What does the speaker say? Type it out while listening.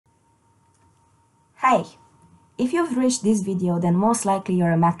Hey! If you've reached this video, then most likely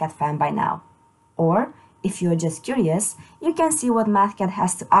you're a Mathcad fan by now. Or, if you're just curious, you can see what Mathcad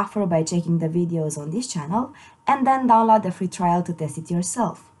has to offer by checking the videos on this channel and then download the free trial to test it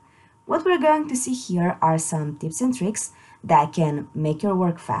yourself. What we're going to see here are some tips and tricks that can make your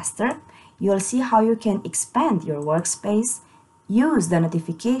work faster. You'll see how you can expand your workspace, use the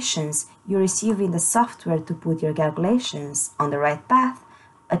notifications you receive in the software to put your calculations on the right path,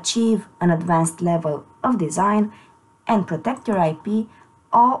 achieve an advanced level of design, and protect your IP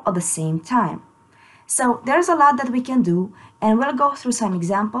all at the same time. So there's a lot that we can do, and we'll go through some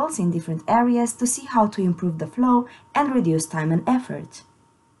examples in different areas to see how to improve the flow and reduce time and effort.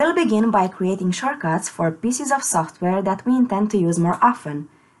 We'll begin by creating shortcuts for pieces of software that we intend to use more often.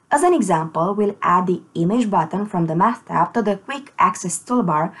 As an example, we'll add the Image button from the Math tab to the Quick Access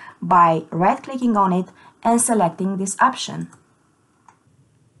toolbar by right-clicking on it and selecting this option.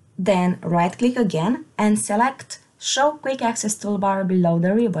 Then right-click again and select Show Quick Access Toolbar below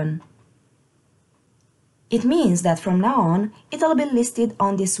the ribbon. It means that from now on, it will be listed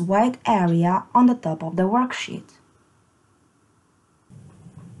on this white area on the top of the worksheet.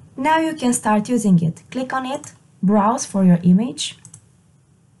 Now you can start using it. Click on it, browse for your image,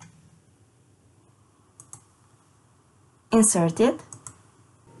 insert it,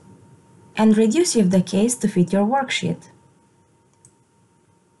 and reduce if the case to fit your worksheet.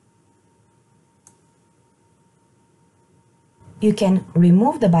 You can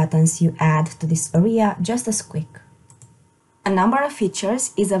remove the buttons you add to this area just as quick. A number of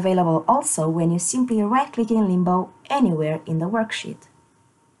features is available also when you simply right-click in Limbo anywhere in the worksheet.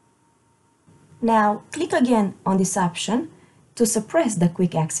 Now, click again on this option to suppress the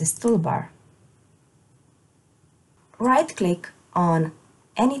Quick Access toolbar. Right-click on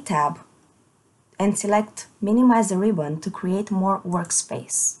any tab and select Minimize the ribbon to create more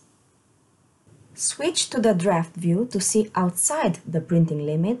workspace. Switch to the draft view to see outside the printing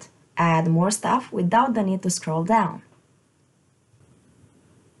limit, add more stuff without the need to scroll down.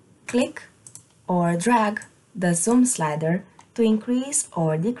 Click or drag the zoom slider to increase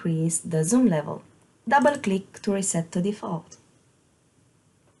or decrease the zoom level. Double-click to reset to default.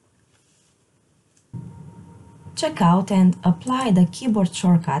 Check out and apply the keyboard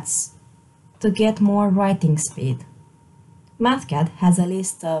shortcuts to get more writing speed. Mathcad has a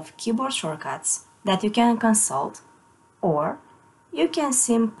list of keyboard shortcuts that you can consult, or you can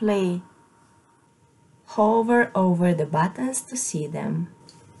simply hover over the buttons to see them.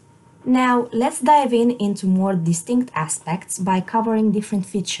 Now let's dive into more distinct aspects by covering different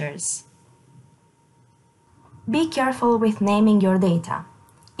features. Be careful with naming your data.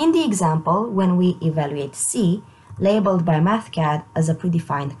 In the example, when we evaluate C, labeled by Mathcad as a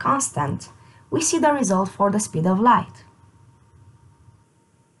predefined constant, we see the result for the speed of light.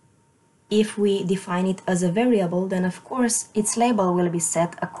 If we define it as a variable, then of course its label will be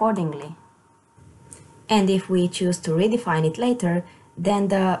set accordingly. And if we choose to redefine it later, then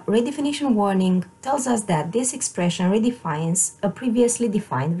the redefinition warning tells us that this expression redefines a previously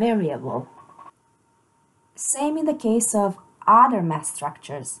defined variable. Same in the case of other math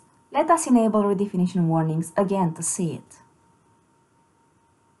structures. Let us enable redefinition warnings again to see it.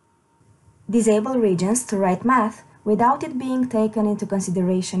 Disable regions to write math without it being taken into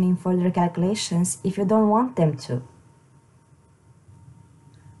consideration in further calculations if you don't want them to.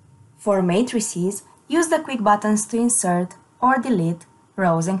 For matrices, use the quick buttons to insert or delete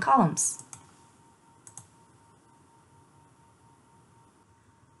rows and columns.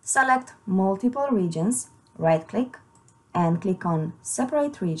 Select multiple regions, right-click, and click on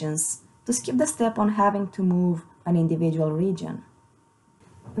Separate Regions to skip the step on having to move an individual region.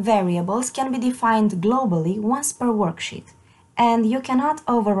 Variables can be defined globally once per worksheet, and you cannot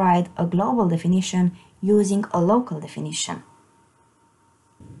override a global definition using a local definition.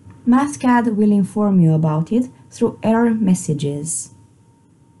 Mathcad will inform you about it through error messages.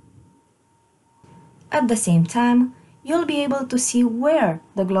 At the same time, you'll be able to see where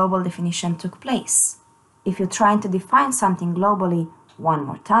the global definition took place. If you're trying to define something globally one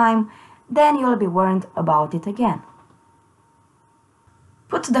more time, then you'll be warned about it again.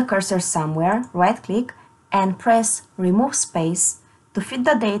 Put the cursor somewhere, right-click, and press Remove Space to fit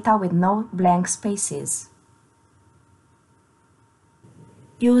the data with no blank spaces.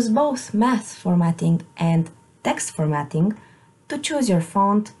 Use both math formatting and text formatting to choose your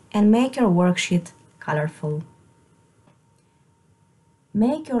font and make your worksheet colorful.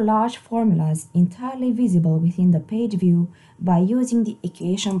 Make your large formulas entirely visible within the page view by using the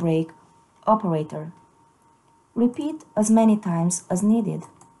equation break operator. Repeat as many times as needed.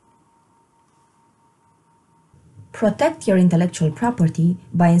 Protect your intellectual property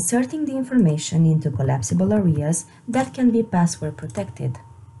by inserting the information into collapsible areas that can be password protected.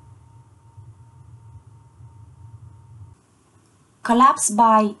 Collapse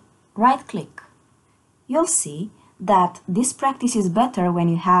by right-click. You'll see that this practice is better when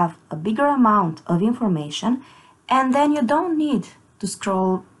you have a bigger amount of information and then you don't need to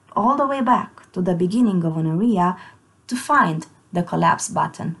scroll all the way back to the beginning of an area to find the collapse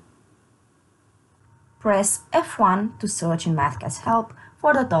button. Press F1 to search in Mathcad's help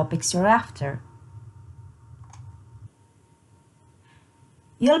for the topics you're after.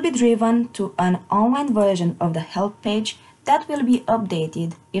 You'll be driven to an online version of the help page that will be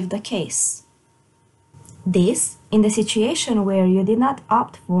updated if the case. This in the situation where you did not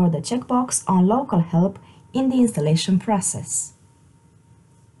opt for the checkbox on local help in the installation process.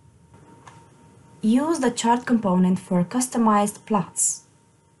 Use the chart component for customized plots.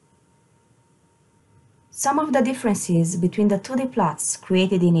 Some of the differences between the 2D plots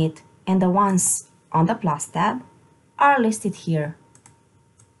created in it and the ones on the Plus tab are listed here.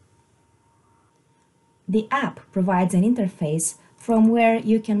 The app provides an interface from where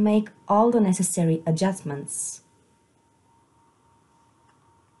you can make all the necessary adjustments.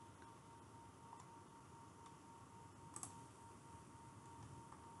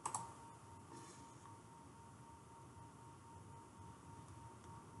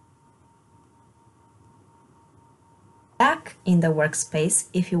 Back in the workspace,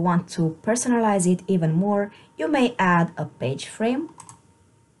 if you want to personalize it even more, you may add a page frame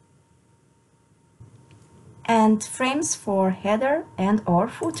and frames for header and/or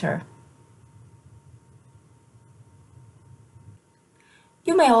footer.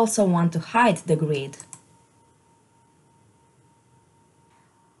 You may also want to hide the grid.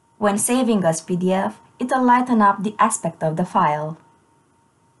 When saving as PDF, it'll lighten up the aspect of the file.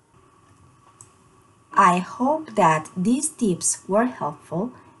 I hope that these tips were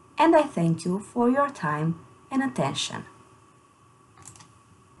helpful, and I thank you for your time and attention.